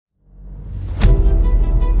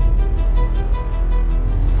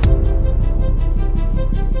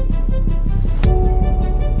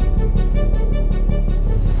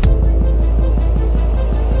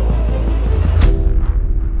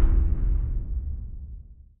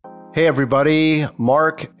Hey everybody,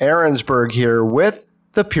 Mark Ahrensberg here with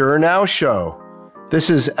The Pure Now Show. This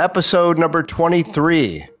is episode number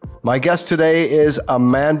 23. My guest today is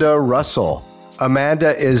Amanda Russell.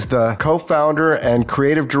 Amanda is the co-founder and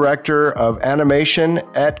creative director of animation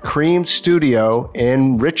at Cream Studio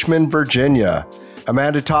in Richmond, Virginia.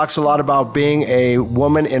 Amanda talks a lot about being a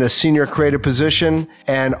woman in a senior creative position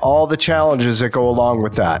and all the challenges that go along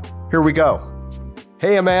with that. Here we go.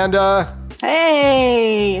 Hey, Amanda.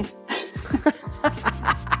 Hey.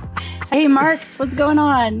 Hey, Mark, what's going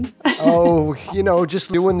on?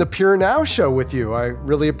 Just doing the Pure Now Show with you. I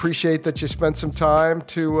really appreciate that you spent some time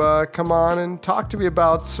to come on and talk to me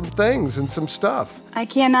about some things and some stuff. I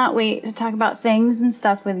cannot wait to talk about things and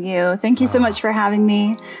stuff with you. Thank you so much for having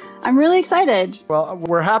me. I'm really excited. Well,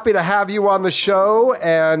 we're happy to have you on the show,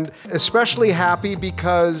 and especially happy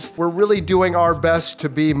because we're really doing our best to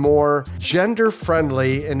be more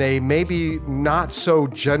gender-friendly in a maybe not so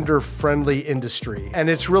gender-friendly industry. And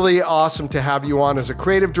it's really awesome to have you on as a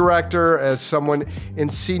creative director, as someone in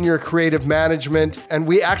senior creative management. And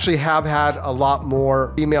we actually have had a lot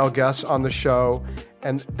more female guests on the show,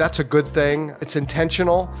 and that's a good thing. It's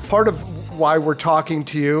intentional. Part of why we're talking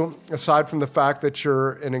to you, aside from the fact that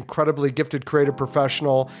you're an incredibly gifted creative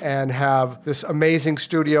professional and have this amazing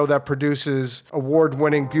studio that produces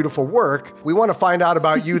award-winning, beautiful work, we want to find out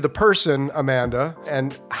about you, the person, Amanda,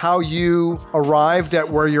 and how you arrived at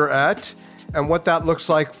where you're at and what that looks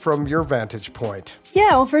like from your vantage point.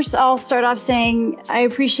 Yeah, well, first I'll start off saying I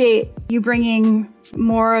appreciate you bringing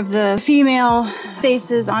more of the female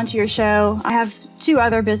faces onto your show. I have two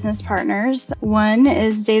other business partners. One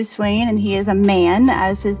is Dave Swain, and he is a man,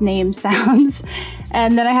 as his name sounds.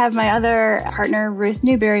 And then I have my other partner, Ruth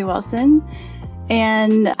Newberry Wilson.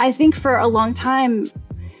 And I think for a long time,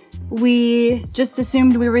 we just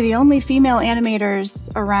assumed we were the only female animators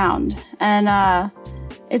around. And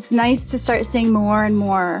it's nice to start seeing more and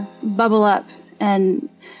more bubble up. And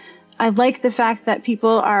I like the fact that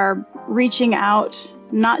people are reaching out,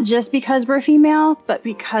 not just because we're female, but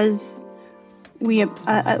because we,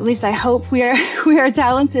 at least I hope we are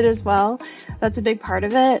talented as well. That's a big part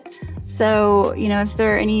of it. So, if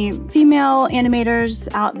there are any female animators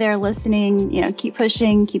out there listening, keep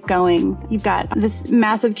pushing, keep going. You've got this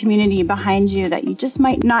massive community behind you that you just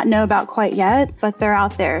might not know about quite yet, but they're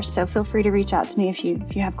out there. So feel free to reach out to me if you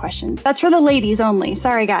have questions. That's for the ladies only.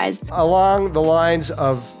 Sorry, guys. Along the lines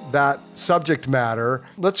of that subject matter,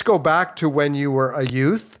 let's go back to when you were a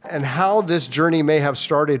youth and how this journey may have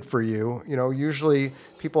started for you. Usually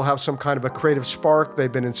people have some kind of a creative spark.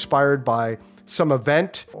 They've been inspired by some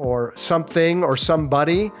event or something or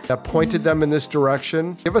somebody that pointed them in this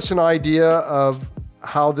direction. Give us an idea of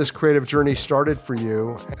how this creative journey started for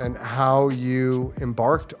you and how you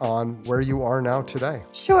embarked on where you are now today.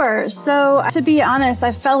 Sure. So to be honest,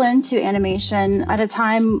 I fell into animation at a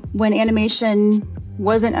time when animation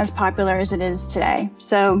wasn't as popular as it is today.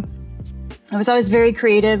 So I was always very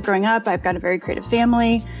creative growing up. I've got a very creative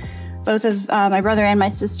family. Both of my brother and my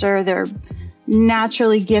sister, they're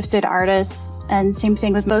naturally gifted artists, and same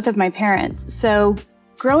thing with both of my parents. So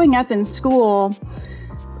growing up in school,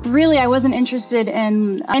 really, I wasn't interested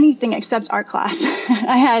in anything except art class.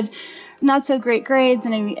 I had not so great grades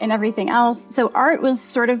and everything else. So art was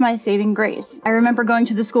sort of my saving grace. I remember going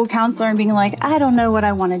to the school counselor and being like, I don't know what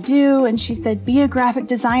I want to do. And she said, be a graphic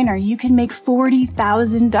designer. You can make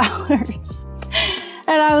 $40,000.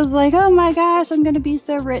 And I was like, oh my gosh, I'm going to be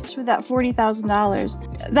so rich with that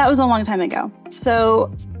 $40,000. That was a long time ago.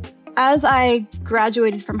 So as I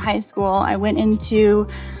graduated from high school, I went into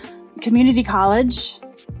community college,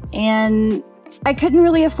 and I couldn't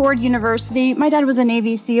really afford university. My dad was a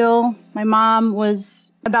Navy SEAL. My mom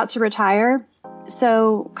was about to retire.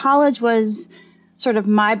 So college was sort of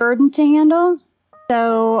my burden to handle.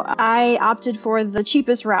 So I opted for the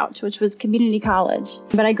cheapest route, which was community college.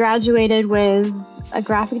 But I graduated with a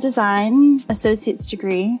graphic design associate's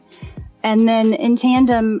degree. And then in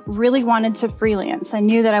tandem, really wanted to freelance. I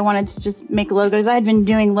knew that I wanted to just make logos. I had been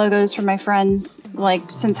doing logos for my friends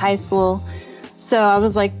since high school. So I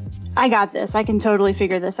was like, I got this. I can totally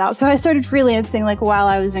figure this out. So I started freelancing while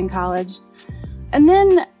I was in college. And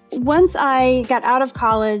then once I got out of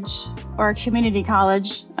college, or community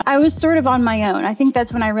college, I was sort of on my own. I think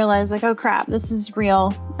that's when I realized oh crap, this is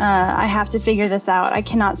real. I have to figure this out. I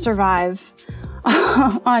cannot survive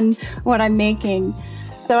on what I'm making.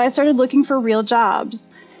 So I started looking for real jobs.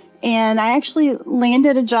 And I actually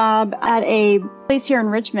landed a job at a place here in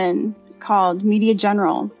Richmond called Media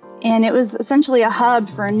General. And it was essentially a hub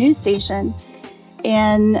for a news station.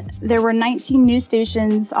 And there were 19 news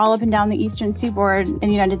stations all up and down the eastern seaboard in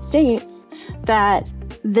the United States that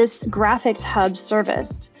this graphics hub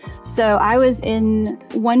serviced. So I was in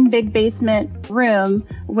one big basement room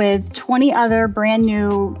with 20 other brand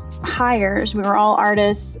new hires. We were all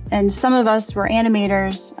artists, and some of us were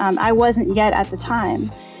animators. I wasn't yet at the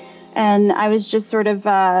time, and I was just sort of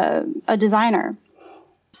a designer.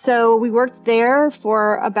 So we worked there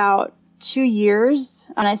for about 2 years,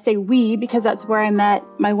 and I say we because that's where I met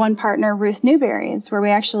my one partner, Ruth Newberry. It's where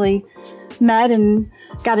we actually met and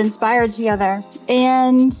got inspired together.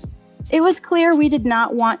 And it was clear we did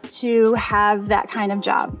not want to have that kind of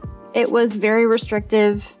job. It was very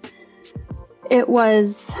restrictive. It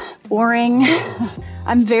was boring.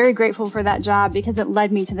 I'm very grateful for that job because it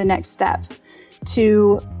led me to the next step,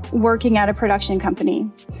 to working at a production company.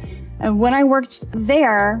 And when I worked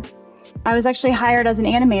there, I was actually hired as an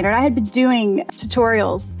animator. I had been doing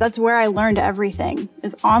tutorials. That's where I learned everything,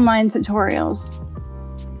 is online tutorials.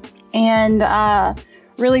 And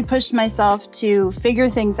really pushed myself to figure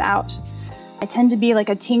things out. I tend to be like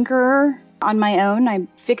a tinkerer on my own. I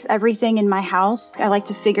fix everything in my house. I like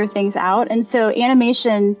to figure things out. And so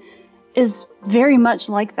animation is very much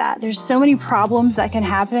like that. There's so many problems that can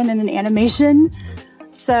happen in an animation.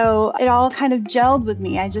 So it all kind of gelled with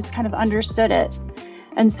me. I just kind of understood it.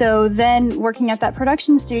 And so then working at that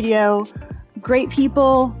production studio, great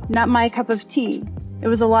people, not my cup of tea. It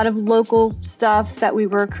was a lot of local stuff that we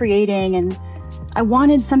were creating, and I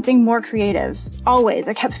wanted something more creative. Always.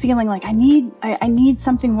 I kept feeling like I need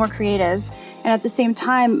something more creative. And at the same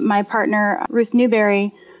time, my partner, Ruth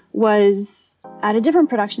Newberry, was at a different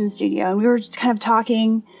production studio, and we were just kind of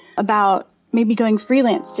talking about maybe going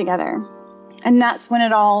freelance together. And that's when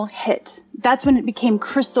it all hit. That's when it became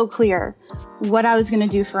crystal clear what I was going to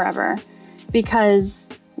do forever. Because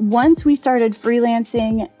once we started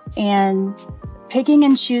freelancing and picking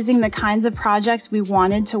and choosing the kinds of projects we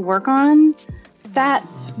wanted to work on,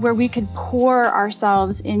 that's where we could pour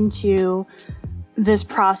ourselves into this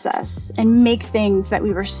process and make things that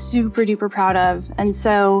we were super duper proud of. And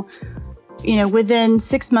so, within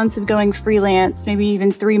 6 months of going freelance, maybe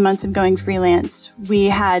even 3 months of going freelance, we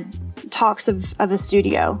had talks of a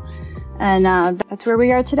studio. And that's where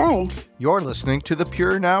we are today. You're listening to The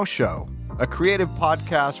Pure Now Show, a creative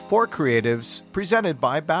podcast for creatives presented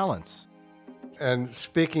by Balance. And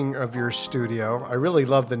speaking of your studio, I really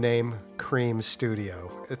love the name Cream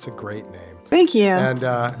Studio. It's a great name. Thank you. And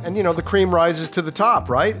the cream rises to the top,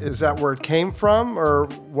 right? Is that where it came from, or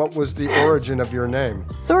what was the origin of your name?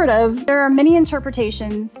 Sort of. There are many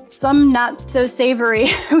interpretations, some not so savory.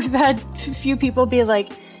 We've had a few people be like,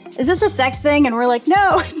 is this a sex thing? And we're like,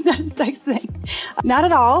 no, it's not a sex thing. Not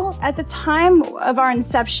at all. At the time of our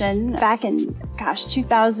inception, back in,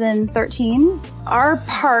 2013, our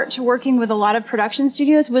part working with a lot of production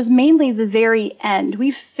studios was mainly the very end. We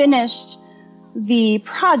finished the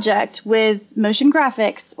project with motion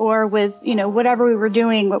graphics or with, whatever we were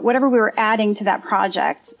doing, whatever we were adding to that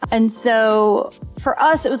project. And so for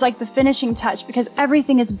us, it was like the finishing touch because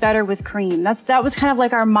everything is better with cream. That was kind of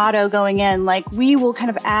like our motto going in, like we will kind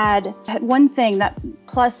of add one thing that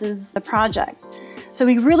pluses the project. So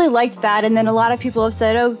we really liked that. And then a lot of people have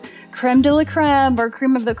said, oh, creme de la creme or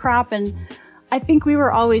cream of the crop. And I think we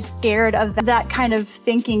were always scared of that kind of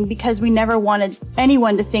thinking because we never wanted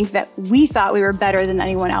anyone to think that we thought we were better than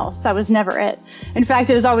anyone else. That was never it. In fact,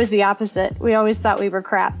 it was always the opposite. We always thought we were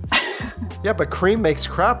crap. Yeah, but cream makes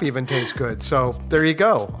crap even taste good. So there you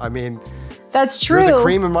go. I mean, that's true. You're the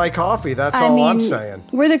cream in my coffee. That's all I'm saying.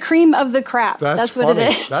 We're the cream of the crap. That's what it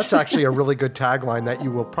is. That's actually a really good tagline that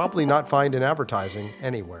you will probably not find in advertising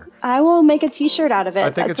anywhere. I will make a t-shirt out of it. I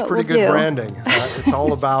think it's pretty good branding. It's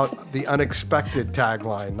all about the unexpected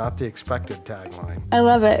tagline, not the expected tagline. I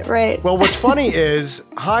love it. Right. Well, what's funny is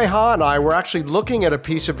Hi-Ha and I were actually looking at a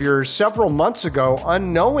piece of yours several months ago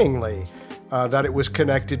unknowingly. That it was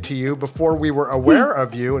connected to you before we were aware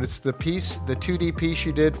of you. And it's the 2D piece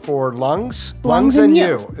you did for Lungs and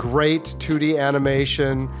You. Great 2D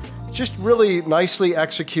animation, just really nicely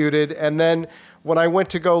executed. And then when I went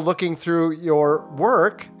to go looking through your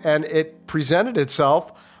work and it presented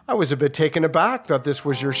itself, I was a bit taken aback that this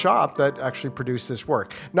was your shop that actually produced this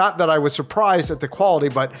work. Not that I was surprised at the quality,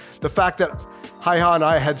 but the fact that Hi-Ha and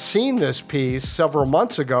I had seen this piece several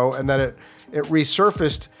months ago and that it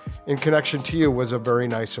resurfaced in connection to you was a very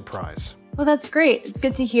nice surprise. Well, that's great. It's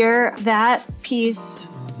good to hear. That piece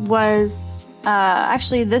was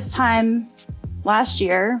actually this time last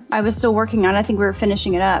year. I was still working on it. I think we were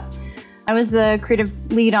finishing it up. I was the creative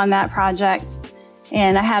lead on that project,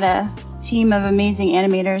 and I had a team of amazing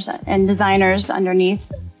animators and designers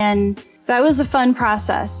underneath. And that was a fun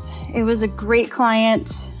process. It was a great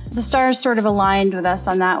client. The stars sort of aligned with us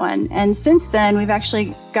on that one. And since then, we've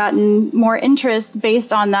actually gotten more interest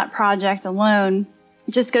based on that project alone.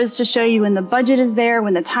 It just goes to show you when the budget is there,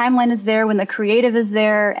 when the timeline is there, when the creative is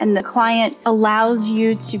there, and the client allows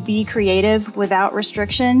you to be creative without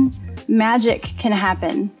restriction, magic can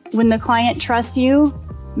happen. When the client trusts you,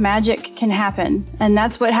 magic can happen. And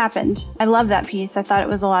that's what happened. I love that piece. I thought it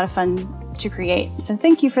was a lot of fun to create. So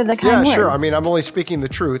thank you for the kind words. Yeah, sure. I mean, I'm only speaking the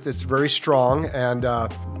truth. It's very strong. And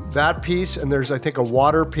that piece, and there's, I think, a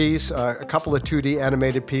water piece, a couple of 2D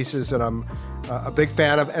animated pieces that I'm a big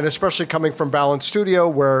fan of, and especially coming from Balance Studio,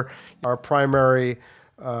 where our primary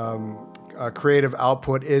creative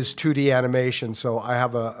output is 2D animation. So I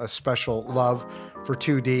have a special love for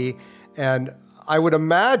 2D. And I would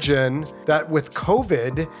imagine that with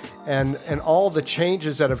COVID and all the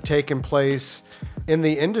changes that have taken place in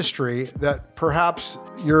the industry, that perhaps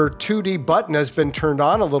your 2D button has been turned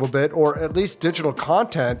on a little bit, or at least digital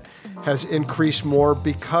content has increased more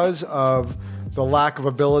because of the lack of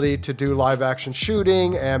ability to do live action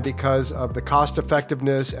shooting, and because of the cost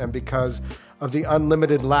effectiveness, and because of the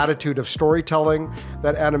unlimited latitude of storytelling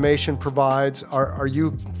that animation provides. Are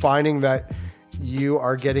you finding that you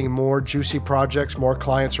are getting more juicy projects, more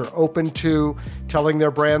clients are open to telling their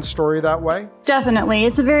brand story that way? Definitely.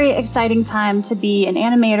 It's a very exciting time to be an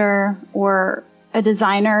animator or a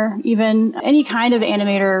designer, even any kind of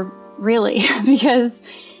animator, really, because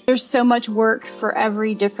there's so much work for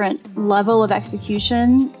every different level of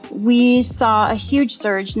execution. We saw a huge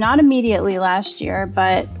surge, not immediately last year,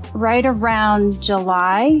 but right around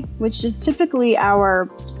July, which is typically our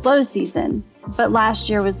slow season. But last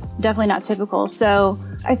year was definitely not typical. So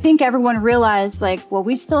I think everyone realized, like, well,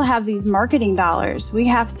 we still have these marketing dollars. We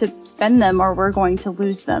have to spend them or we're going to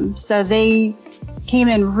lose them. So they came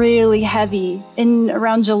in really heavy in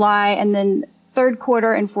around July, and then third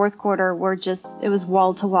quarter and fourth quarter were just, it was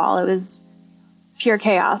wall to wall. It was pure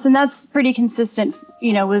chaos. And that's pretty consistent,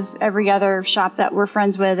 you know, with every other shop that we're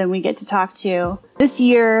friends with and we get to talk to. This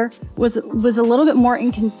year was a little bit more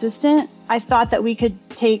inconsistent. I thought that we could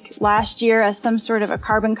take last year as some sort of a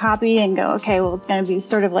carbon copy and go, okay, well, it's going to be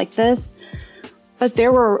sort of like this. But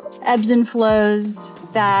there were ebbs and flows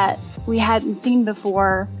that we hadn't seen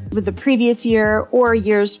before with the previous year or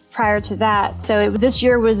years prior to that. So this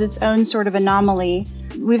year was its own sort of anomaly.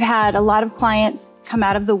 We've had a lot of clients come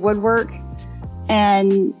out of the woodwork,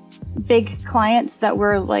 and big clients that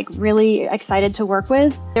we're like really excited to work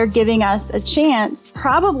with. They're giving us a chance,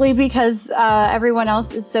 probably because everyone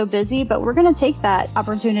else is so busy, but we're going to take that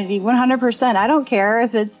opportunity 100%. I don't care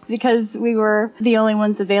if it's because we were the only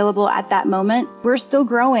ones available at that moment. We're still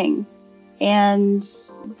growing. And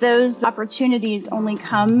those opportunities only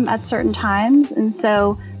come at certain times. And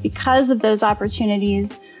so because of those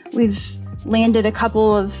opportunities, we've landed a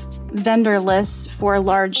couple of vendor lists for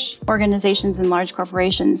large organizations and large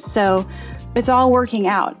corporations. So it's all working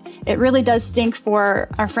out. It really does stink for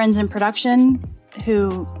our friends in production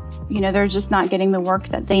who, you know, they're just not getting the work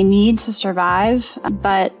that they need to survive.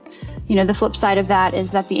 But, you know, the flip side of that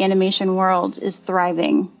is that the animation world is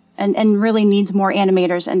thriving and really needs more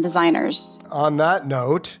animators and designers. On that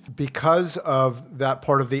note, because of that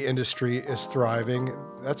part of the industry is thriving,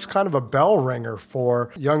 that's kind of a bell ringer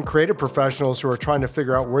for young creative professionals who are trying to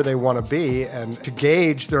figure out where they want to be and to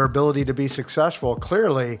gauge their ability to be successful.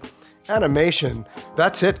 Clearly, animation,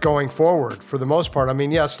 that's it going forward for the most part. I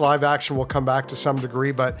mean, yes, live action will come back to some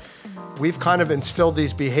degree, but we've kind of instilled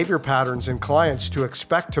these behavior patterns in clients to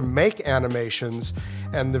expect to make animations,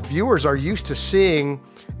 and the viewers are used to seeing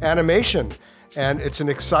animation. And it's an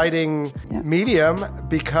exciting medium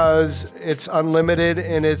because it's unlimited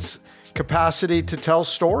in its capacity to tell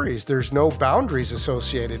stories. There's no boundaries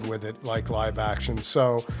associated with it like live action.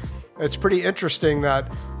 So it's pretty interesting that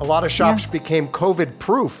a lot of shops became COVID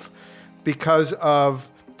proof because of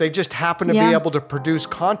they just happen to be able to produce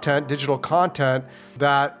content, digital content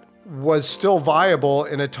that was still viable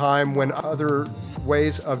in a time when other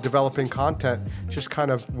ways of developing content just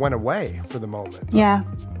kind of went away for the moment. Yeah,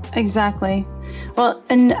 exactly. Well,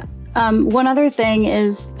 and one other thing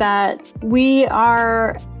is that we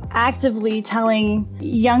are actively telling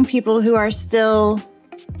young people who are still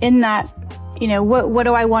in that, you know, what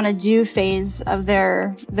do I want to do phase of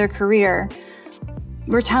their career.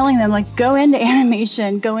 We're telling them, like, go into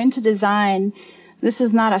animation, go into design. This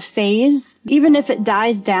is not a phase. Even if it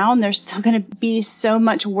dies down, there's still going to be so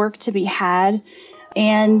much work to be had.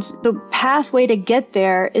 And the pathway to get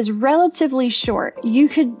there is relatively short. You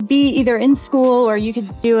could be either in school or you could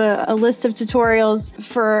do a list of tutorials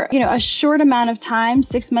for, you know, a short amount of time,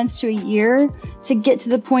 6 months to a year, to get to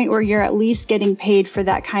the point where you're at least getting paid for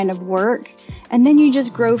that kind of work. And then you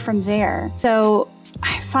just grow from there. So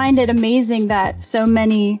I find it amazing that so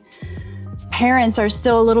many parents are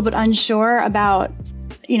still a little bit unsure about,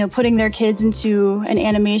 putting their kids into an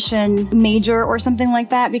animation major or something like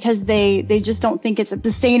that because they just don't think it's a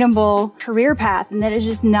sustainable career path. And that is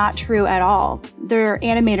just not true at all. There are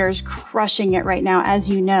animators crushing it right now, as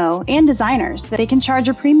you know, and designers. They can charge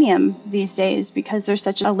a premium these days because there's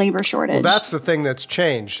such a labor shortage. Well, that's the thing that's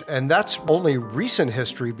changed. And that's only recent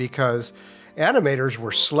history because animators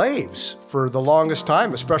were slaves for the longest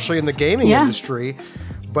time, especially in the gaming industry.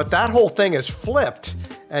 But that whole thing has flipped,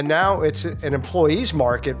 and now it's an employee's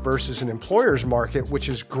market versus an employer's market, which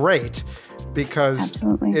is great because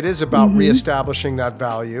it is about reestablishing that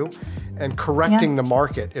value and correcting the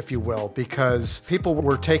market, if you will, because people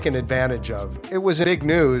were taken advantage of. It was big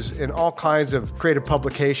news in all kinds of creative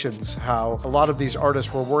publications how a lot of these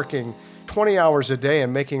artists were working 20 hours a day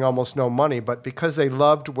and making almost no money, but because they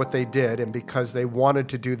loved what they did and because they wanted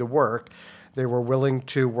to do the work, they were willing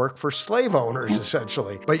to work for slave owners,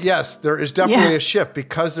 essentially. But yes, there is definitely a shift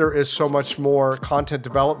because there is so much more content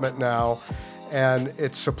development now and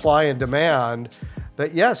it's supply and demand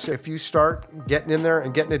that, yes, if you start getting in there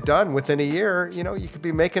and getting it done within a year, you could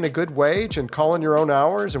be making a good wage and calling your own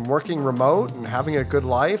hours and working remote and having a good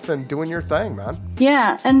life and doing your thing, man.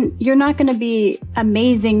 Yeah, and you're not going to be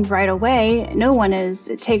amazing right away. No one is.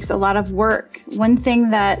 It takes a lot of work. One thing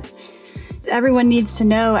that everyone needs to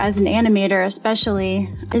know as an animator especially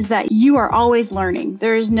is that you are always learning.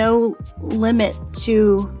 There is no limit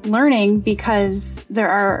to learning because there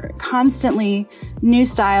are constantly new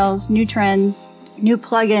styles, new trends, new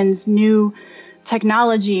plugins, new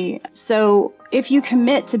technology. So if you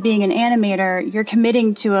commit to being an animator, you're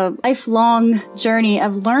committing to a lifelong journey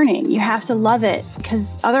of learning. You have to love it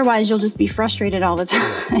because otherwise you'll just be frustrated all the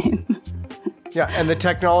time. Yeah, and the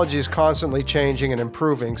technology is constantly changing and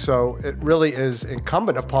improving, so it really is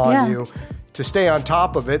incumbent upon you to stay on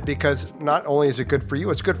top of it because not only is it good for you,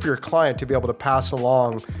 it's good for your client to be able to pass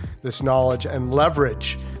along this knowledge and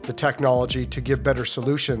leverage the technology to give better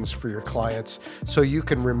solutions for your clients so you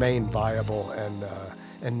can remain viable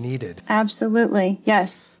and needed. Absolutely,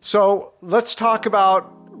 yes. So let's talk about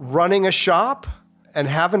running a shop and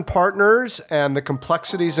having partners and the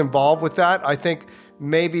complexities involved with that. I think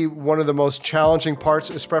maybe one of the most challenging parts,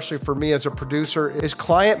 especially for me as a producer, is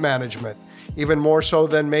client management. Even more so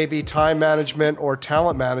than maybe time management or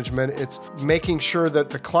talent management. It's making sure that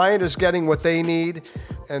the client is getting what they need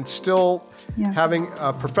and still having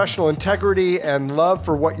professional integrity and love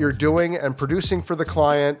for what you're doing and producing for the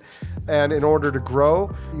client. And in order to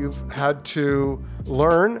grow, you've had to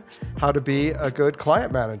learn how to be a good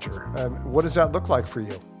client manager. And what does that look like for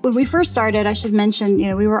you? When we first started, I should mention,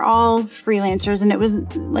 we were all freelancers, and it was,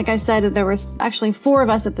 like I said, there were actually 4 of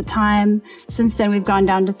us at the time. Since then, we've gone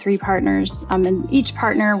down to 3 partners, and each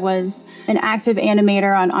partner was an active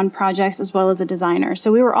animator on projects as well as a designer.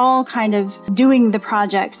 So we were all kind of doing the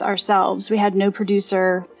projects ourselves. We had no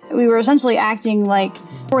producer. We were essentially acting like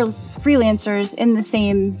 4 freelancers in the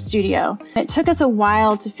same studio. It took us a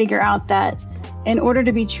while to figure out that in order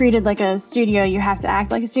to be treated like a studio, you have to act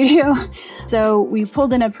like a studio. So we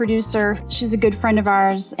pulled in a producer. She's a good friend of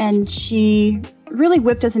ours, and she really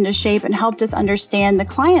whipped us into shape and helped us understand the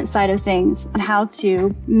client side of things and how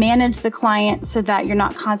to manage the client so that you're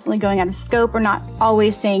not constantly going out of scope or not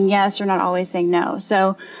always saying yes or not always saying no.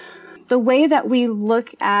 So the way that we look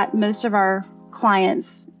at most of our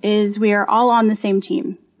clients is we are all on the same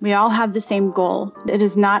team. We all have the same goal. It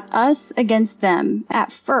is not us against them.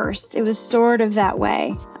 At first, it was sort of that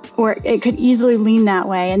way, or it could easily lean that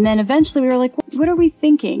way. And then eventually we were like, what are we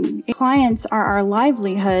thinking? Clients are our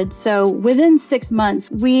livelihood. So within 6 months,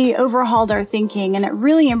 we overhauled our thinking, and it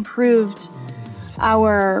really improved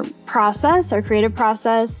our process, our creative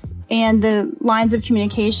process, and the lines of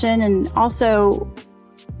communication, and also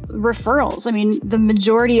referrals. I mean, the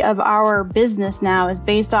majority of our business now is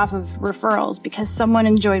based off of referrals because someone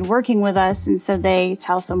enjoyed working with us, and so they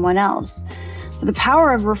tell someone else. So the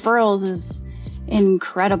power of referrals is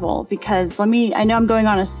incredible because I know I'm going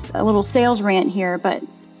on a little sales rant here, but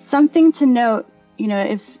something to note,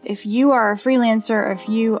 if you are a freelancer or if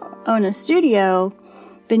you own a studio,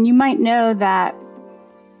 then you might know that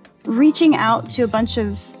reaching out to a bunch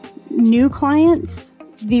of new clients,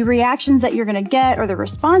 the reactions that you're going to get or the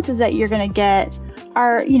responses that you're going to get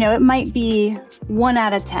are, it might be 1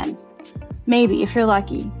 out of 10, maybe if you're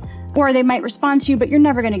lucky. Or they might respond to you, but you're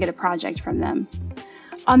never going to get a project from them.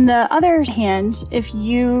 On the other hand, if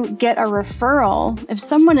you get a referral, if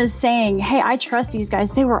someone is saying, hey, I trust these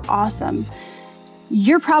guys, they were awesome,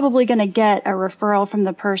 you're probably going to get a referral from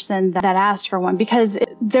the person that asked for one because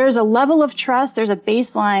there's a level of trust, there's a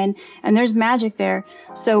baseline, and there's magic there.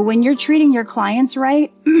 So when you're treating your clients right,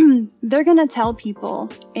 they're going to tell people.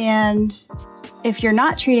 And if you're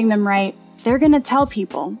not treating them right, they're going to tell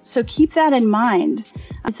people. So keep that in mind.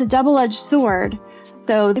 It's a double-edged sword.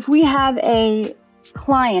 So if we have a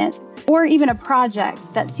client or even a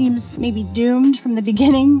project that seems maybe doomed from the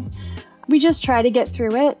beginning, we just try to get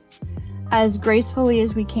through it as gracefully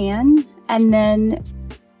as we can. And then,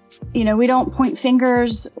 we don't point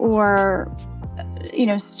fingers or,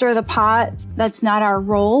 stir the pot. That's not our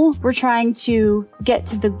role. We're trying to get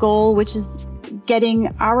to the goal, which is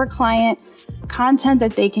getting our client content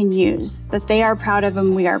that they can use, that they are proud of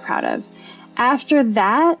and we are proud of. After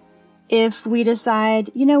that, if we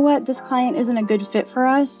decide, this client isn't a good fit for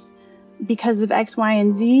us because of X, Y,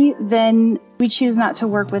 and Z, then we choose not to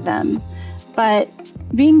work with them. But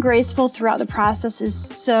being graceful throughout the process is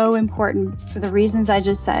so important for the reasons I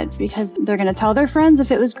just said, because they're going to tell their friends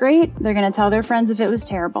if it was great, they're going to tell their friends if it was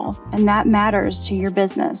terrible, and that matters to your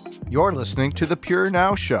business. You're listening to The Pure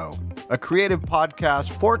Now Show, a creative podcast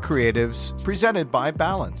for creatives presented by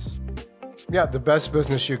Balance. Yeah, the best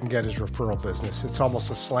business you can get is referral business. It's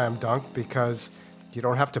almost a slam dunk because you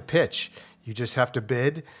don't have to pitch. You just have to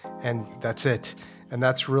bid, and that's it. And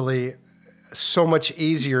that's really so much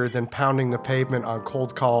easier than pounding the pavement on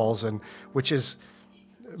cold calls, and which is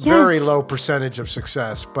very low percentage of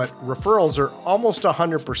success. But referrals are almost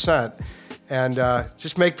 100%. And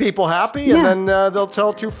just make people happy, and then they'll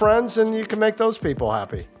tell two friends, and you can make those people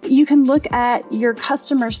happy. You can look at your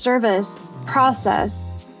customer service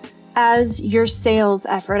process as your sales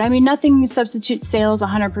effort. I mean, nothing substitutes sales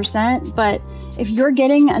 100%, but if you're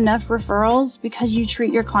getting enough referrals because you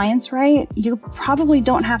treat your clients right, you probably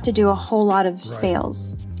don't have to do a whole lot of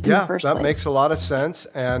sales in the first place. Yeah, that makes a lot of sense.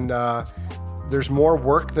 And there's more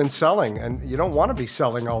work than selling, and you don't want to be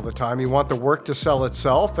selling all the time. You want the work to sell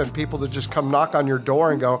itself and people to just come knock on your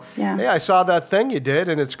door and go, hey, I saw that thing you did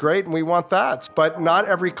and it's great and we want that. But not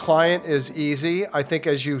every client is easy. I think,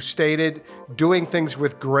 as you stated, doing things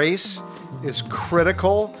with grace is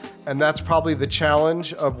critical, and that's probably the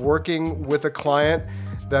challenge of working with a client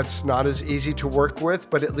that's not as easy to work with.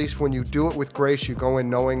 But at least when you do it with grace, you go in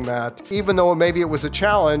knowing that even though maybe it was a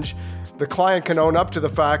challenge, the client can own up to the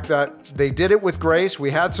fact that they did it with grace.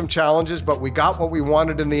 We had some challenges, but we got what we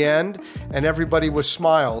wanted in the end, and everybody was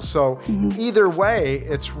smiles. So either way,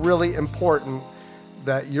 it's really important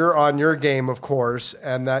that you're on your game, of course,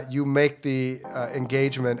 and that you make the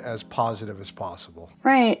engagement as positive as possible.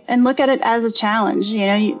 Right. And look at it as a challenge.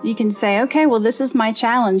 You can say, okay, well, this is my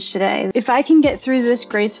challenge today. If I can get through this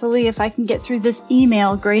gracefully, if I can get through this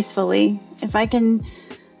email gracefully, if I can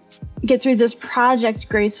get through this project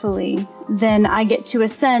gracefully, then I get to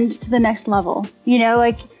ascend to the next level.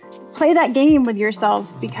 Play that game with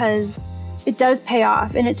yourself, because it does pay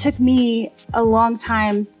off. And it took me a long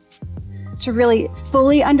time to really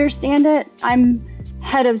fully understand it. I'm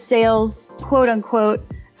head of sales, quote unquote,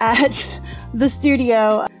 at the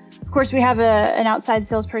studio. Of course, we have an outside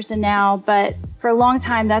salesperson now, but for a long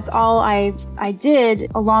time, that's all I did,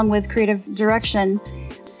 along with creative direction.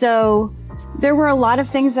 So there were a lot of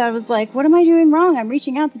things that I was like, what am I doing wrong? I'm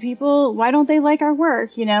reaching out to people. Why don't they like our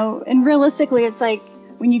work? And realistically, it's like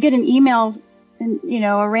when you get an email and,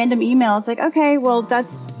 a random email, it's like, okay, well,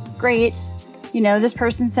 that's great. This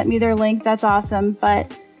person sent me their link. That's awesome.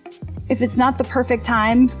 But if it's not the perfect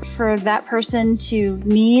time for that person to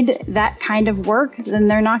need that kind of work, then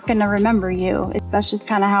they're not going to remember you. That's just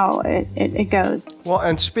kind of how it goes. Well,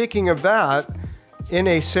 and speaking of that, in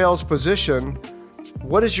a sales position,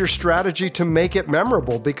 what is your strategy to make it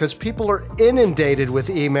memorable? Because people are inundated with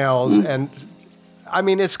emails and I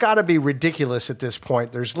mean, it's got to be ridiculous at this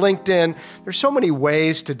point. There's LinkedIn. There's so many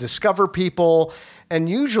ways to discover people. And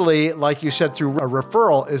usually, like you said, through a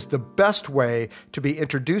referral is the best way to be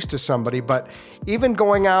introduced to somebody. But even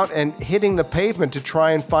going out and hitting the pavement to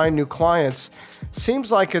try and find new clients seems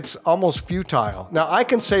like it's almost futile. Now, I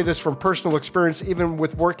can say this from personal experience, even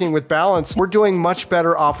with working with Balance, we're doing much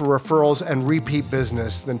better off of referrals and repeat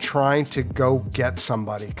business than trying to go get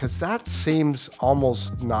somebody, because that seems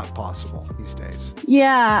almost not possible these days.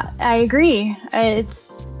 Yeah, I agree.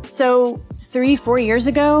 It's so 3-4 years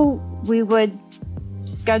ago, we would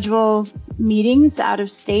schedule meetings out of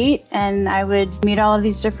state, and I would meet all of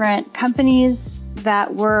these different companies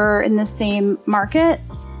that were in the same market.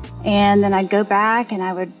 And then I'd go back and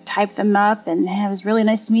I would type them up and, hey, it was really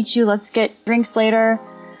nice to meet you. Let's get drinks later.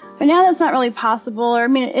 But now that's not really possible. Or I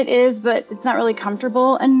mean, it is, but it's not really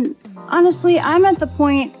comfortable. And honestly, I'm at the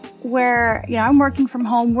point where, I'm working from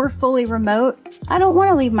home. We're fully remote. I don't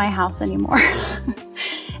want to leave my house anymore.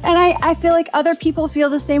 And I feel like other people feel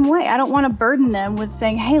the same way. I don't want to burden them with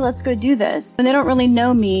saying, hey, let's go do this. And they don't really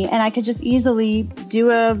know me. And I could just easily do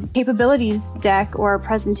a capabilities deck or a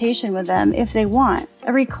presentation with them if they want.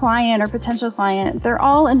 Every client or potential client, they're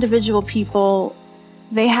all individual people.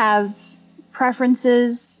 They have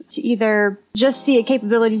preferences to either just see a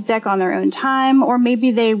capabilities deck on their own time, or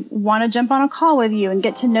maybe they want to jump on a call with you and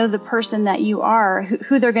get to know the person that you are,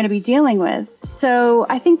 who they're going to be dealing with. So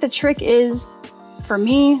I think the trick is, for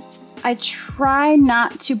me, I try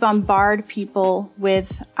not to bombard people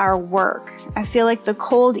with our work. I feel like the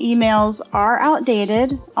cold emails are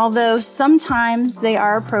outdated, although sometimes they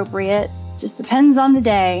are appropriate. Just depends on the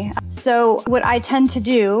day. So what I tend to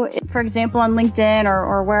do, for example, on LinkedIn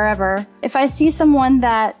or wherever, if I see someone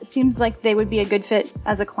that seems like they would be a good fit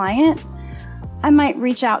as a client, I might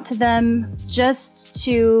reach out to them just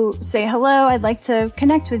to say, hello, I'd like to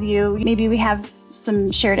connect with you. Maybe we have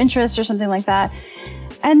some shared interests or something like that.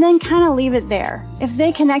 And then kind of leave it there. If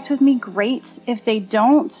they connect with me, great. If they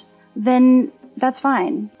don't, then that's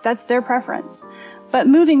fine. That's their preference. But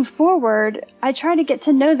moving forward, I try to get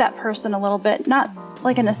to know that person a little bit, not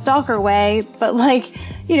like in a stalker way, but like,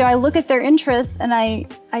 I look at their interests and I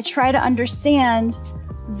try to understand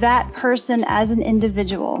that person as an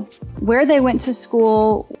individual, where they went to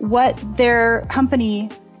school, what their company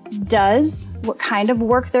does, what kind of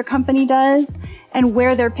work their company does, and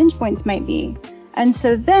where their pinch points might be. And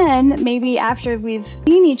so then maybe after we've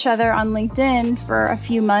seen each other on LinkedIn for a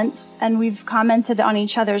few months and we've commented on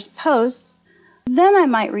each other's posts, then I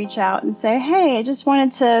might reach out and say, hey, I just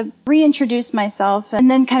wanted to reintroduce myself, and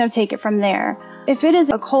then kind of take it from there. If it is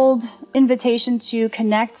a cold invitation to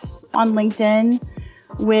connect on LinkedIn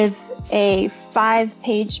with a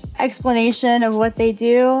 5-page explanation of what they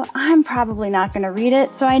do, I'm probably not going to read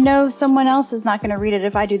it. So I know someone else is not going to read it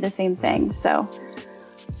if I do the same thing. So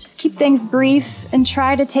just keep things brief and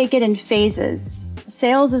try to take it in phases.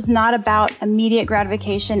 Sales is not about immediate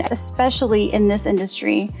gratification, especially in this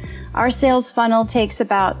industry. Our sales funnel takes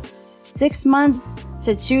about 6 months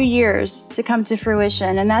to 2 years to come to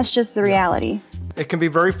fruition, and that's just the reality. It can be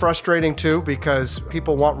very frustrating too, because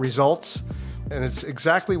people want results, and it's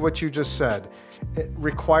exactly what you just said. It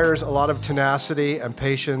requires a lot of tenacity and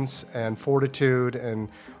patience and fortitude and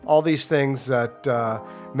all these things that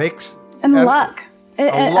makes... And luck.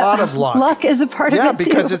 A lot of luck. Luck is a part of it too. Yeah,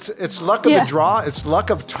 because it's luck of the draw. It's luck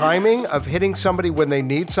of timing, of hitting somebody when they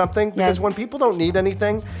need something. Because when people don't need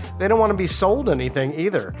anything, they don't want to be sold anything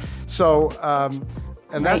either. So,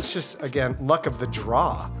 and that's just, again, luck of the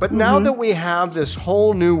draw. But now that we have this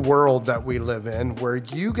whole new world that we live in, where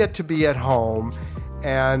you get to be at home,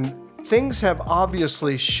 and things have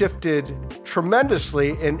obviously shifted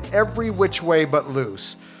tremendously in every which way but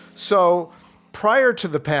loose. So prior to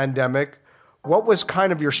the pandemic, what was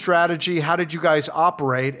kind of your strategy? How did you guys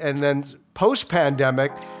operate? And then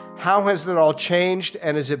post-pandemic, how has that all changed?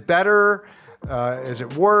 And is it better? Is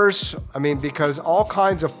it worse? I mean, because all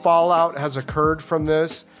kinds of fallout has occurred from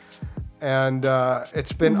this, and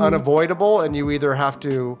it's been unavoidable, and you either have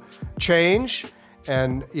to change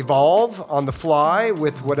and evolve on the fly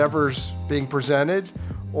with whatever's being presented,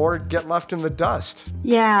 or get left in the dust.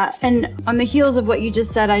 Yeah, and on the heels of what you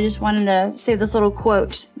just said, I just wanted to say this little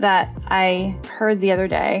quote that I heard the other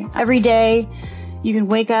day. Every day you can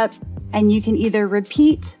wake up and you can either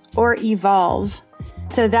repeat or evolve.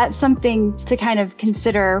 So that's something to kind of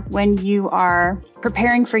consider when you are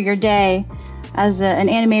preparing for your day as an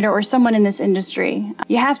animator or someone in this industry.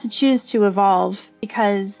 You have to choose to evolve,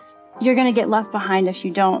 because you're going to get left behind if you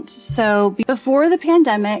don't. So before the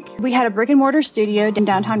pandemic, we had a brick and mortar studio in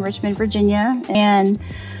downtown Richmond, Virginia, and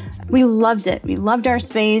we loved it. We loved our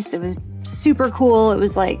space. It was super cool. It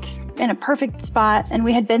was like in a perfect spot, and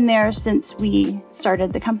we had been there since we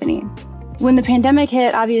started the company. When the pandemic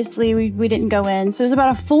hit, obviously we didn't go in. So it was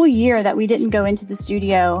about a full year that we didn't go into the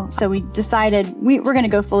studio. So we decided we're going to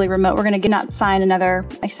go fully remote. We're going to not sign another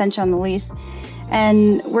extension on the lease.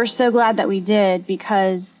 And we're so glad that we did,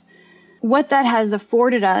 because what that has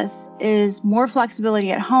afforded us is more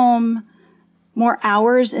flexibility at home, more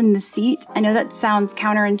hours in the seat. I know that sounds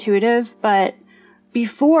counterintuitive, but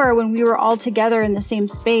before, when we were all together in the same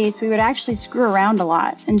space, we would actually screw around a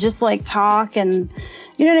lot and just like talk, and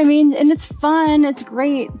you know what I mean? And it's fun, it's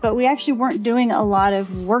great, but we actually weren't doing a lot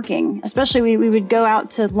of working. Especially we would go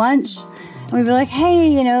out to lunch and we'd be like,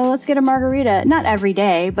 hey, let's get a margarita. Not every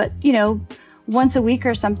day, but once a week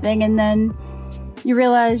or something. And then you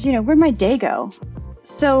realize, where'd my day go?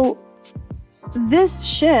 So this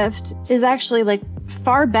shift is actually like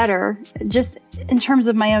far better, just in terms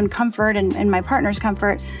of my own comfort and my partner's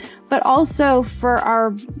comfort, but also for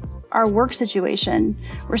our work situation.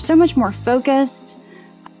 We're so much more focused.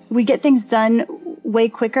 We get things done way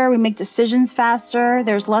quicker. We make decisions faster.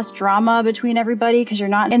 There's less drama between everybody because you're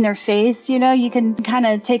not in their face. You know, you can kind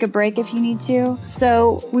of take a break if you need to.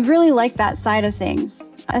 So we really like that side of things.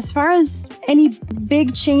 As far as any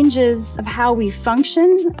big changes of how we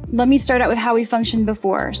function, let me start out with how we functioned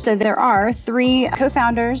before. So there are 3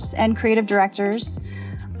 co-founders and creative directors.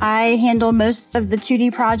 I handle most of the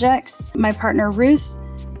 2D projects. My partner Ruth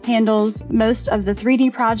handles most of the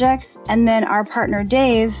 3D projects. And then our partner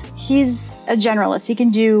Dave, he's a generalist. He can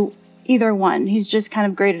do either one. He's just kind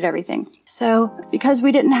of great at everything. So because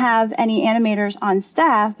we didn't have any animators on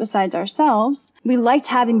staff besides ourselves, we liked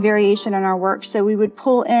having variation in our work. So we would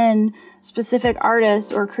pull in specific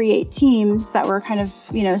artists or create teams that were kind of,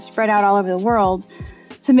 spread out all over the world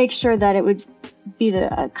to make sure that it would be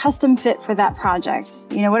the custom fit for that project.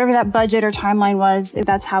 Whatever that budget or timeline was, if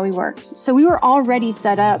that's how we worked. So we were already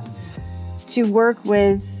set up to work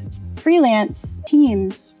with freelance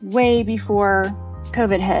teams way before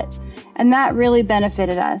COVID hit. And that really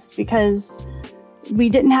benefited us because we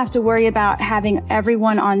didn't have to worry about having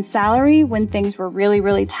everyone on salary when things were really,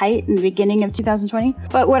 really tight in the beginning of 2020.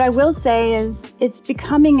 But what I will say is it's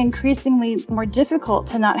becoming increasingly more difficult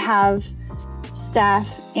to not have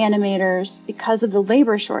staff animators because of the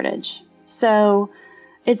labor shortage. So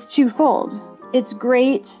it's twofold. It's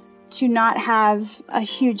great to not have a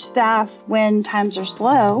huge staff when times are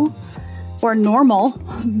slow or normal,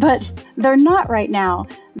 but they're not right now.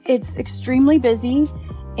 It's extremely busy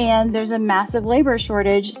and there's a massive labor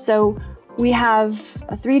shortage. So we have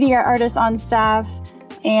a 3D artist on staff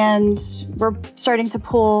and we're starting to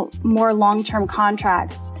pull more long-term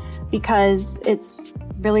contracts because it's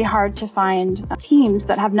really hard to find teams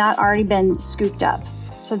that have not already been scooped up.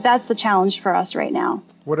 So that's the challenge for us right now.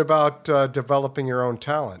 What about developing your own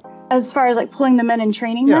talent? As far as like pulling them in and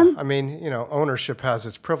training them? I mean, ownership has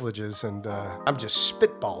its privileges, and I'm just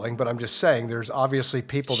spitballing, but I'm just saying there's obviously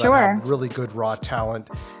people that have really good raw talent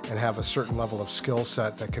and have a certain level of skill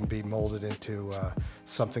set that can be molded into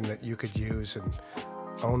something that you could use and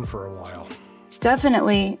own for a while.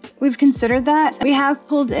 Definitely. We've considered that. We have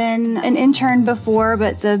pulled in an intern before,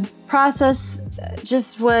 but the process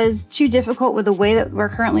just was too difficult with the way that we're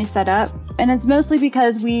currently set up. And it's mostly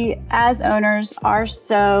because we, as owners, are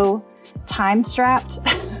so time-strapped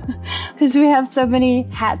because we have so many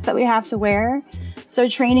hats that we have to wear. So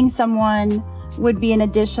training someone would be an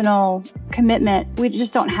additional commitment we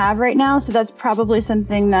just don't have right now. So that's probably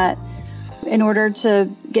something that in order to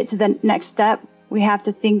get to the next step, we have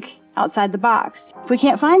to think outside the box. If we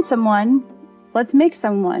can't find someone, let's make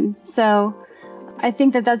someone. So I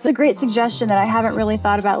think that that's a great suggestion that I haven't really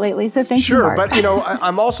thought about lately. So thank you, Mark. Sure, but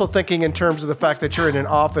I'm also thinking in terms of the fact that you're in an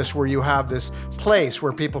office where you have this place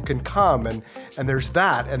where people can come and there's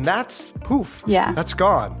that, and that's poof. Yeah. That's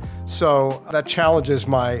gone. So that challenges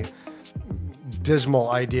my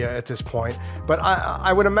dismal idea at this point. But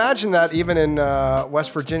I would imagine that even in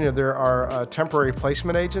West Virginia, there are temporary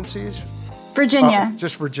placement agencies. Virginia.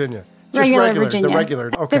 Just Virginia. Regular Virginia. The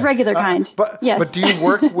regular, okay. The regular kind. Yes. But do you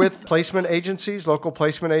work with placement agencies, local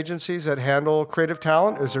placement agencies that handle creative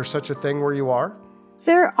talent? Is there such a thing where you are?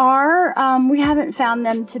 There are. We haven't found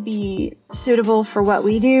them to be suitable for what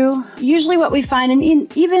we do. Usually what we find,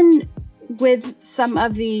 and even with some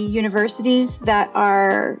of the universities that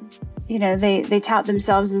are, they tout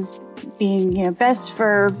themselves as being, best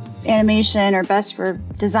for animation or best for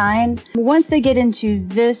design. Once they get into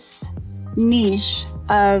this niche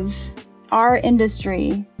of our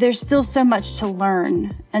industry, there's still so much to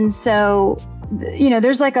learn. And so,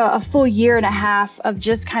 there's like a full year and a half of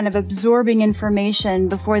just kind of absorbing information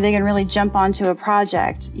before they can really jump onto a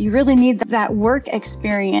project. You really need that work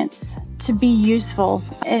experience to be useful.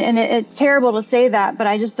 And it's terrible to say that, but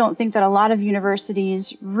I just don't think that a lot of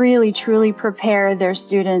universities really truly prepare their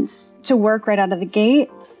students to work right out of the gate,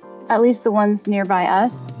 at least the ones nearby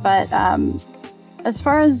us. But as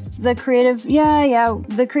far as the creative,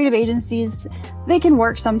 the creative agencies, they can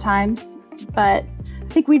work sometimes, but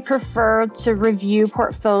I think we'd prefer to review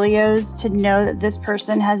portfolios to know that this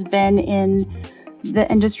person has been in the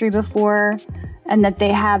industry before and that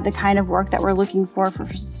they have the kind of work that we're looking for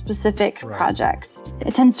specific projects.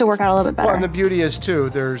 It tends to work out a little bit better. Well, and the beauty is, too,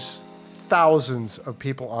 there's thousands of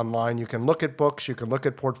people online. You can look at books, you can look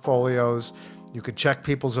at portfolios, you could check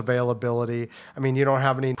people's availability. I mean, you don't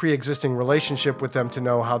have any pre-existing relationship with them to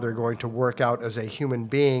know how they're going to work out as a human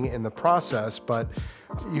being in the process, but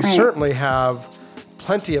you certainly have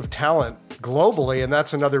plenty of talent globally, and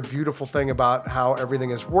that's another beautiful thing about how everything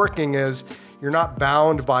is working is you're not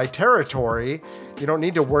bound by territory. You don't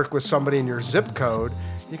need to work with somebody in your zip code.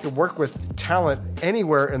 You can work with talent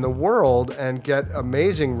anywhere in the world and get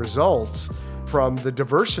amazing results from the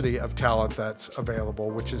diversity of talent that's available,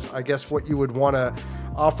 which is, I guess, what you would want to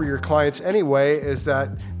offer your clients anyway, is that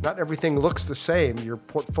not everything looks the same. Your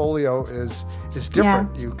portfolio is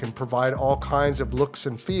different. Yeah. You can provide all kinds of looks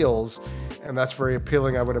and feels, and that's very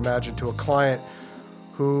appealing, I would imagine, to a client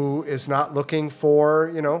who is not looking for,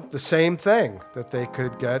 the same thing that they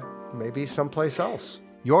could get maybe someplace else.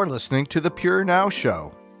 You're listening to The Pure Now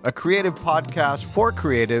Show, a creative podcast for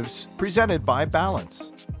creatives presented by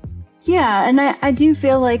Balance. Yeah, and I do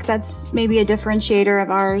feel like that's maybe a differentiator of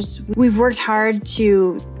ours. We've worked hard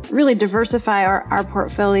to really diversify our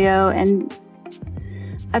portfolio, and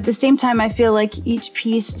at the same time, I feel like each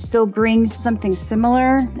piece still brings something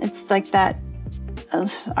similar. It's like that,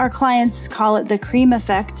 our clients call it the cream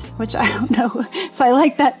effect, which I don't know if I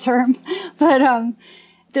like that term, but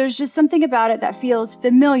there's just something about it that feels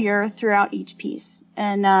familiar throughout each piece.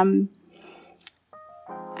 And I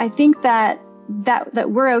think that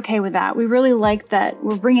we're okay with that. We really like that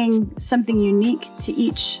we're bringing something unique to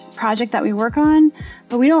each project that we work on,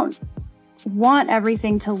 but we don't want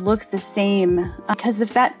everything to look the same, because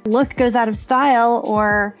if that look goes out of style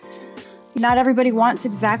or not everybody wants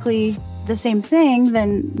exactly the same thing,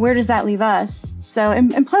 then where does that leave us? So,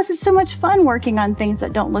 and plus it's so much fun working on things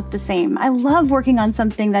that don't look the same. I love working on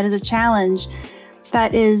something that is a challenge,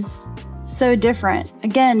 that is so different.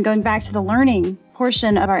 Again, going back to the learning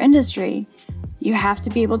portion of our industry, you have to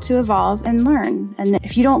be able to evolve and learn. And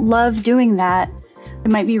if you don't love doing that, it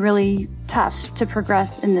might be really tough to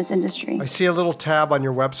progress in this industry. I see a little tab on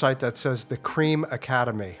your website that says the Cream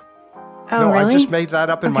Academy. Oh, no, really? I just made that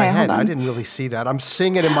up in my head. I didn't really see that. I'm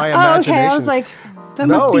seeing it in my imagination. Okay. I was like, that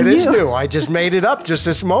must be it you. is new. I just made it up just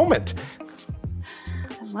this moment.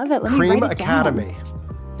 I love it. Let Cream me write it Academy.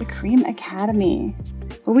 Down. The Cream Academy.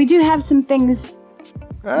 Well, we do have some things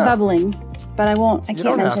bubbling, but I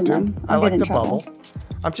can't mention them. I like get in the trouble. bubble.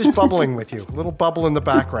 I'm just bubbling with you. A little bubble in the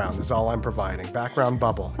background is all I'm providing. Background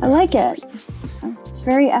bubble. I like it. It's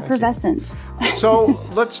very effervescent. So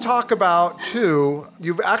let's talk about, too,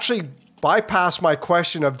 you've actually bypassed my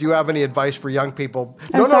question of, do you have any advice for young people?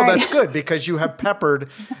 No, that's good, because you have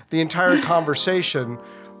peppered the entire conversation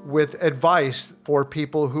with advice for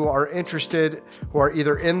people who are interested, who are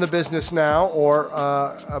either in the business now or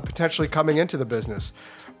potentially coming into the business.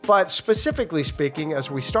 But specifically speaking, as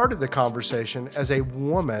we started the conversation, as a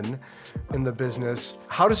woman in the business,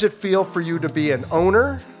 how does it feel for you to be an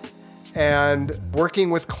owner and working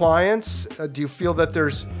with clients? Do you feel that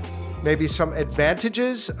there's maybe some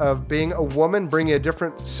advantages of being a woman, bringing a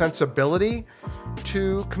different sensibility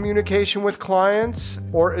to communication with clients?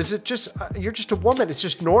 Or is it just, you're just a woman, it's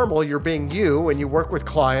just normal, you're being you and you work with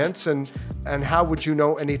clients, and how would you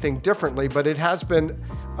know anything differently? But it has been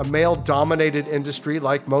a male-dominated industry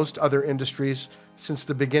like most other industries since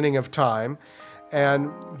the beginning of time. And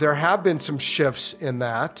there have been some shifts in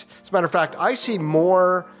that. As a matter of fact, I see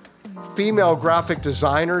more female graphic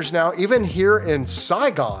designers now, even here in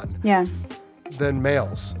Saigon, than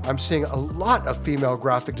males. I'm seeing a lot of female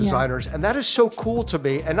graphic designers, and that is so cool to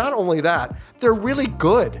me. And not only that, they're really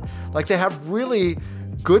good. Like, they have really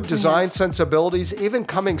good design sensibilities, even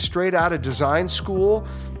coming straight out of design school.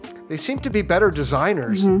 They seem to be better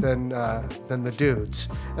designers than the dudes.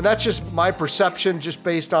 And that's just my perception, just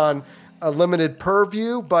based on a limited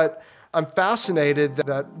purview, but I'm fascinated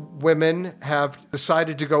that women have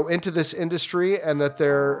decided to go into this industry and that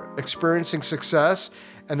they're experiencing success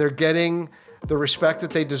and they're getting the respect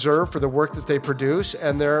that they deserve for the work that they produce.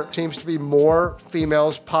 And there seems to be more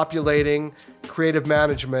females populating creative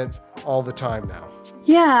management all the time now.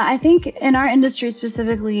 Yeah, I think in our industry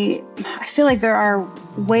specifically, I feel like there are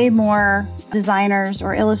way more designers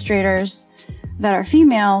or illustrators that are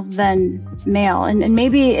female than male. And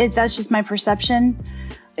maybe that's just my perception.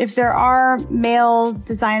 If there are male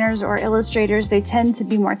designers or illustrators, they tend to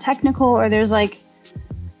be more technical, or there is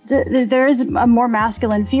a more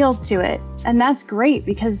masculine feel to it. And that's great,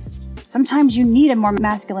 because sometimes you need a more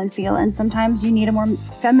masculine feel and sometimes you need a more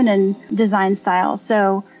feminine design style.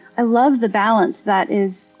 So I love the balance that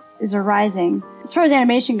is arising. As far as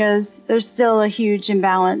animation goes, there's still a huge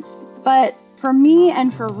imbalance. But for me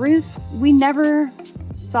and for Ruth, we never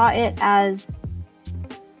saw it as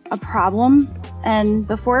a problem. And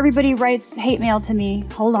before everybody writes hate mail to me,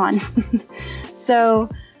 hold on. So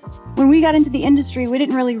when we got into the industry, we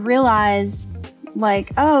didn't really realize,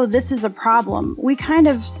 like, oh, this is a problem. We kind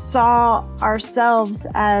of saw ourselves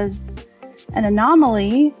as an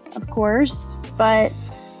anomaly, of course, but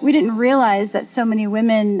we didn't realize that so many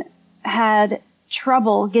women had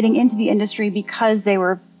trouble getting into the industry because they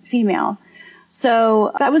were female.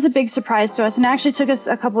 So that was a big surprise to us. And it actually took us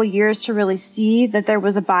a couple of years to really see that there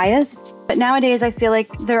was a bias. But nowadays, I feel like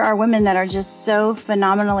there are women that are just so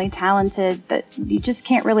phenomenally talented that you just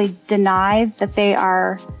can't really deny that they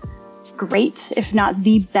are great, if not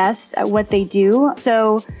the best at what they do.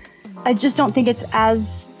 So I just don't think it's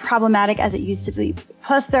as problematic as it used to be.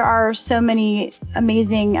 Plus, there are so many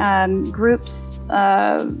amazing groups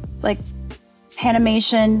like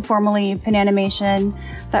Panimation, formerly Pananimation,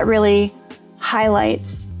 that really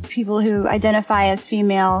highlights people who identify as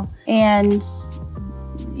female. And,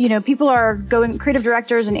 you know, creative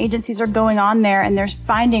directors and agencies are going on there and they're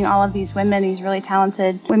finding all of these women, these really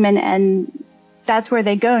talented women, and that's where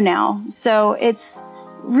they go now. So it's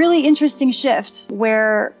really interesting shift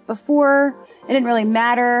where before it didn't really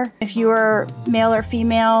matter if you were male or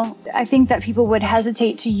female. I think that people would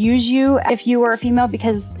hesitate to use you if you were a female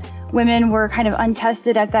because women were kind of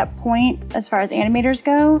untested at that point as far as animators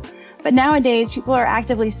go. But nowadays, people are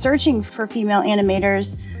actively searching for female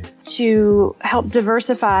animators to help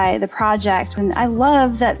diversify the project. And I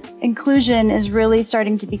love that inclusion is really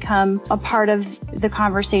starting to become a part of the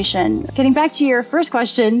conversation. Getting back to your first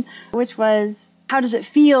question, which was, how does it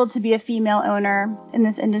feel to be a female owner in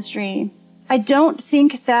this industry? I don't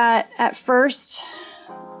think that at first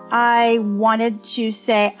I wanted to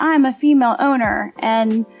say, I'm a female owner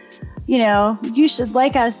and you know, you should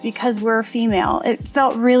like us because we're female. It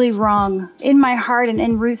felt really wrong. In my heart and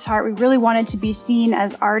in Ruth's heart, we really wanted to be seen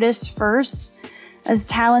as artists first, as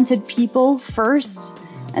talented people first.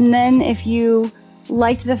 And then if you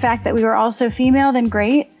liked the fact that we were also female, then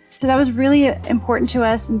great. So that was really important to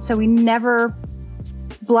us. And so we never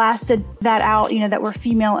blasted that out, you know, that we're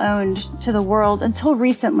female owned to the world until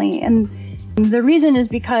recently. And the reason is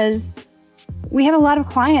because we have a lot of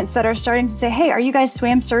clients that are starting to say, hey, are you guys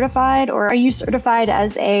SWAM certified or are you certified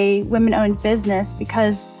as a women-owned business?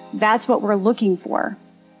 Because that's what we're looking for.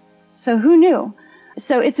 So who knew?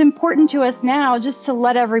 So it's important to us now just to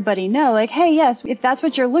let everybody know, like, hey, yes, if that's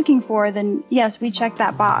what you're looking for, then yes, we check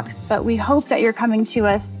that box. But we hope that you're coming to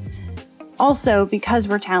us also because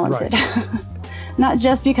we're talented, right. Not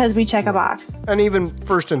just because we check a box. And even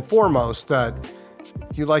first and foremost, that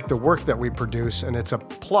you like the work that we produce and it's a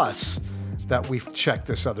plus that we've checked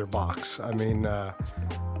this other box. I mean,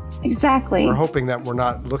 exactly. We're hoping that we're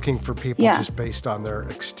not looking for people just based on their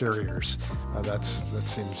exteriors. That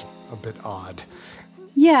seems a bit odd.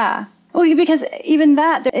 Yeah. Well, because even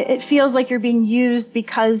that, it feels like you're being used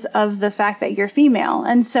because of the fact that you're female.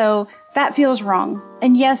 And so that feels wrong.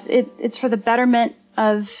 And yes, it's for the betterment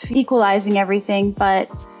of equalizing everything,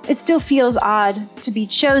 but it still feels odd to be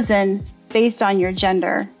chosen based on your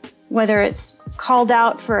gender, whether it's called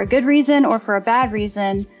out for a good reason or for a bad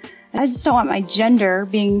reason. I just don't want my gender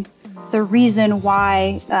being the reason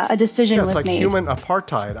why a decision was made. It's like human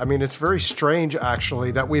apartheid. I mean, it's very strange,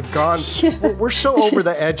 actually, that we've gone, we're so over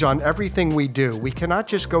the edge on everything we do. We cannot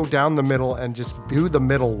just go down the middle and just do the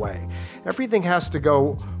middle way. Everything has to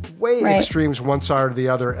go way extremes one side or the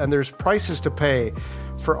other, and there's prices to pay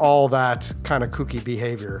for all that kind of kooky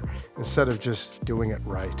behavior instead of just doing it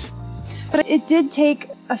right. But it did take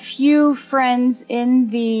a few friends in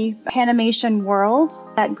the Panimation world,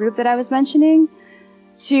 that group that I was mentioning,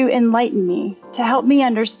 to enlighten me, to help me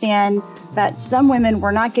understand that some women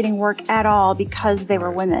were not getting work at all because they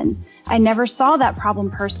were women. I never saw that problem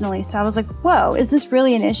personally. So I was like, whoa, is this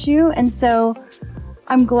really an issue? And so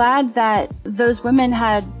I'm glad that those women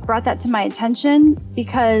had brought that to my attention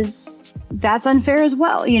because that's unfair as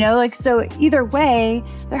well. You know, like, so either way,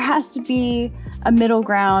 there has to be a middle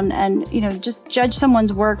ground and, you know, just judge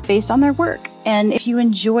someone's work based on their work. And if you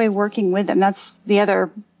enjoy working with them, that's the other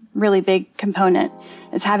really big component,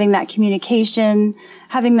 is having that communication,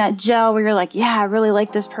 having that gel where you're like, yeah, I really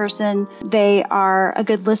like this person. They are a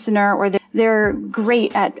good listener, or they're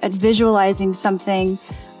great at visualizing something.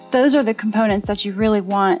 Those are the components that you really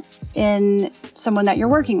want in someone that you're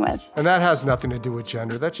working with. And that has nothing to do with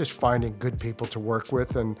gender. That's just finding good people to work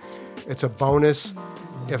with. And it's a bonus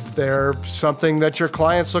if they're something that your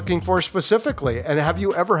client's looking for specifically. And have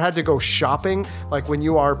you ever had to go shopping? Like when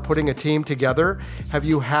you are putting a team together, have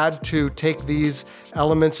you had to take these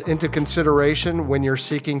elements into consideration when you're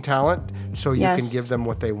seeking talent so you can give them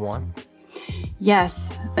what they want?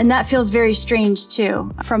 Yes. And that feels very strange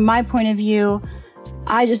too. From my point of view,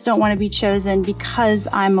 I just don't want to be chosen because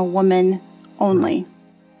I'm a woman only.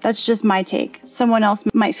 That's just my take. Someone else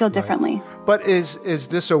might feel differently. Right. But is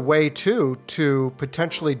this a way, too, to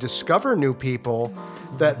potentially discover new people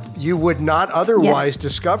that you would not otherwise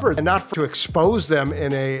discover? And not to expose them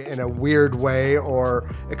in a weird way or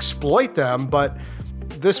exploit them, but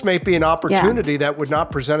this may be an opportunity that would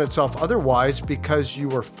not present itself otherwise because you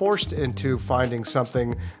were forced into finding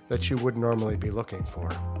something that you would normally be looking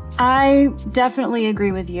for. I definitely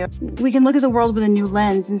agree with you. We can look at the world with a new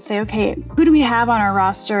lens and say, okay, who do we have on our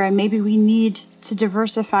roster? And maybe we need to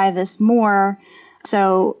diversify this more.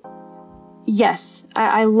 So yes,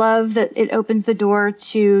 I love that it opens the door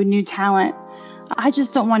to new talent. I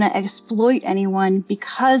just don't want to exploit anyone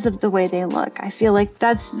because of the way they look. I feel like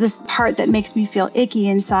that's this part that makes me feel icky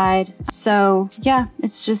inside. So yeah,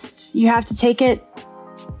 it's just, you have to take it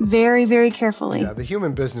very, very carefully. Yeah, the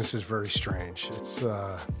human business is very strange. It's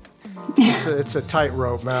a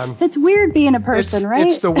tightrope, man. It's weird being a person, right?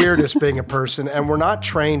 It's the weirdest being a person, and we're not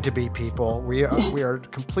trained to be people. We are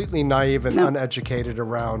completely naive and uneducated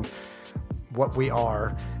around what we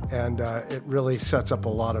are, and it really sets up a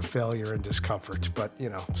lot of failure and discomfort, but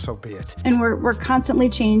so be it. And we're constantly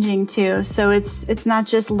changing too, so it's not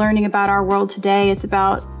just learning about our world today, it's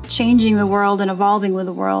about changing the world and evolving with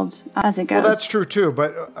the world as it goes. Well, that's true too,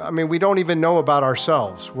 but I mean, we don't even know about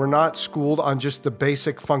ourselves. We're not schooled on just the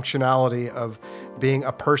basic functionality of being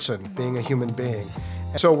a person, being a human being.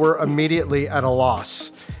 So we're immediately at a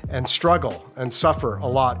loss and struggle and suffer a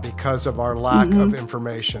lot because of our lack of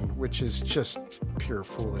information, which is just pure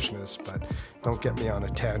foolishness. But don't get me on a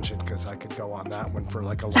tangent because I could go on that one for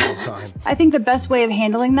like a long time. I think the best way of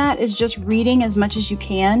handling that is just reading as much as you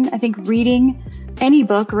can. I think reading any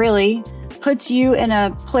book really puts you in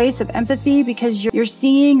a place of empathy because you're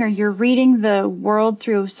seeing or you're reading the world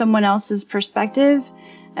through someone else's perspective.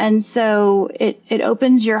 And so it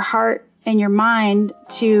opens your heart and your mind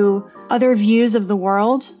to other views of the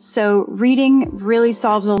world. So reading really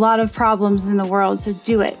solves a lot of problems in the world. So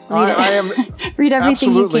do it. Read everything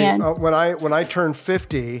absolutely. you can. When I turned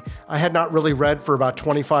 50, I had not really read for about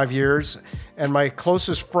 25 years. And my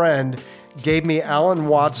closest friend gave me Alan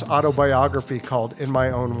Watts' autobiography called In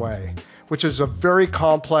My Own Way, which is a very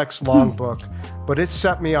complex, long book, but it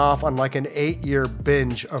set me off on like an 8-year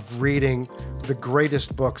binge of reading the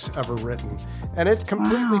greatest books ever written. And it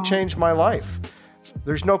completely changed my life.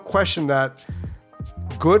 There's no question that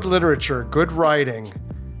good literature, good writing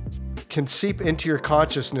can seep into your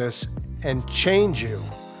consciousness and change you.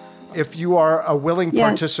 If you are a willing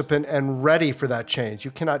participant and ready for that change,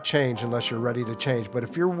 you cannot change unless you're ready to change. But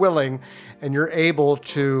if you're willing and you're able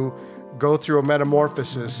to go through a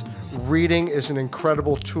metamorphosis, reading is an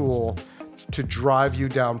incredible tool to drive you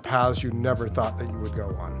down paths you never thought that you would go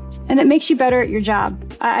on. And it makes you better at your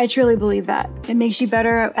job. I truly believe that. It makes you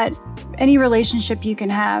better at any relationship you can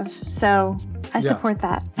have. So I support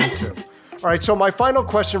that. Me too. All right, so my final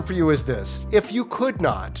question for you is this. If you could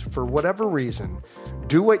not, for whatever reason,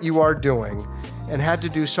 do what you are doing and had to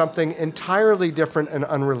do something entirely different and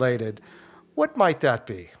unrelated, what might that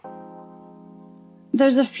be?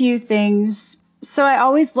 There's a few things. So I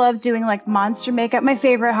always love doing like monster makeup. My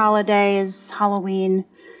favorite holiday is Halloween.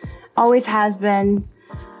 Always has been.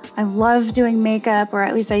 I love doing makeup, or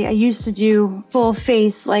at least I used to do full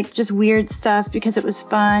face, like just weird stuff because it was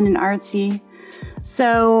fun and artsy.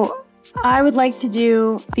 So I would like to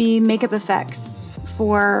do the makeup effects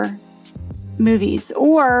for movies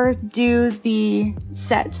or do the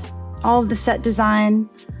set, all of the set design.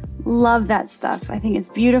 Love that stuff. I think it's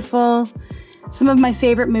beautiful. Some of my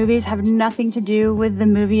favorite movies have nothing to do with the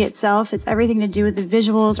movie itself. It's everything to do with the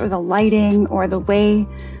visuals or the lighting or the way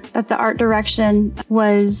that the art direction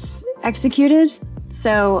was executed.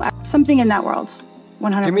 So something in that world,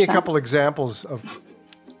 100%. Give me a couple examples of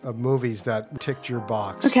movies that ticked your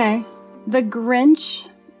box. Okay. The Grinch.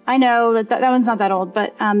 I know that one's not that old,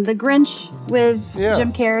 but The Grinch with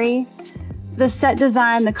Jim Carrey. The set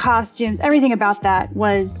design, the costumes, everything about that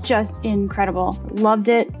was just incredible. Loved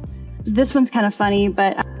it. This one's kind of funny,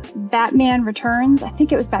 but Batman Returns, I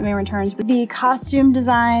think it was Batman Returns, but the costume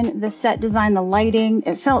design, the set design, the lighting,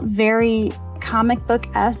 it felt very comic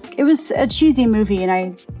book-esque. It was a cheesy movie,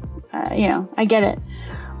 and I get it.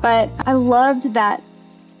 But I loved that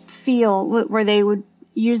feel where they would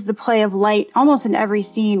use the play of light almost in every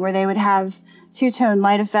scene, where they would have two-tone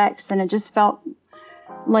light effects, and it just felt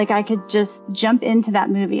like I could just jump into that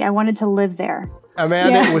movie. I wanted to live there.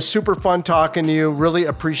 Amanda, it was super fun talking to you. Really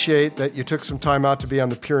appreciate that you took some time out to be on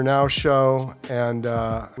the Pure Now show. And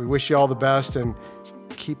we wish you all the best and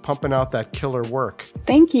keep pumping out that killer work.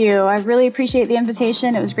 Thank you. I really appreciate the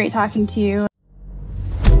invitation. It was great talking to you.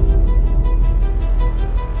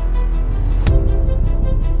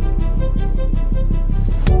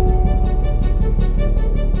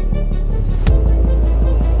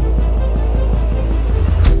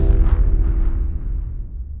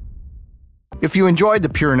 If If you enjoyed the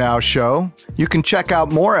Pure Now show, you can check out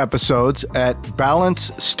more episodes at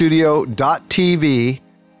balancestudio.tv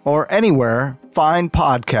or anywhere fine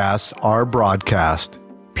podcasts are broadcast.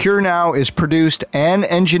 Pure Now is produced and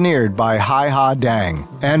engineered by Hai Ha Dang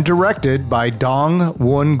and directed by Dong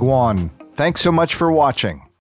Woon Guan. Thanks so much for watching.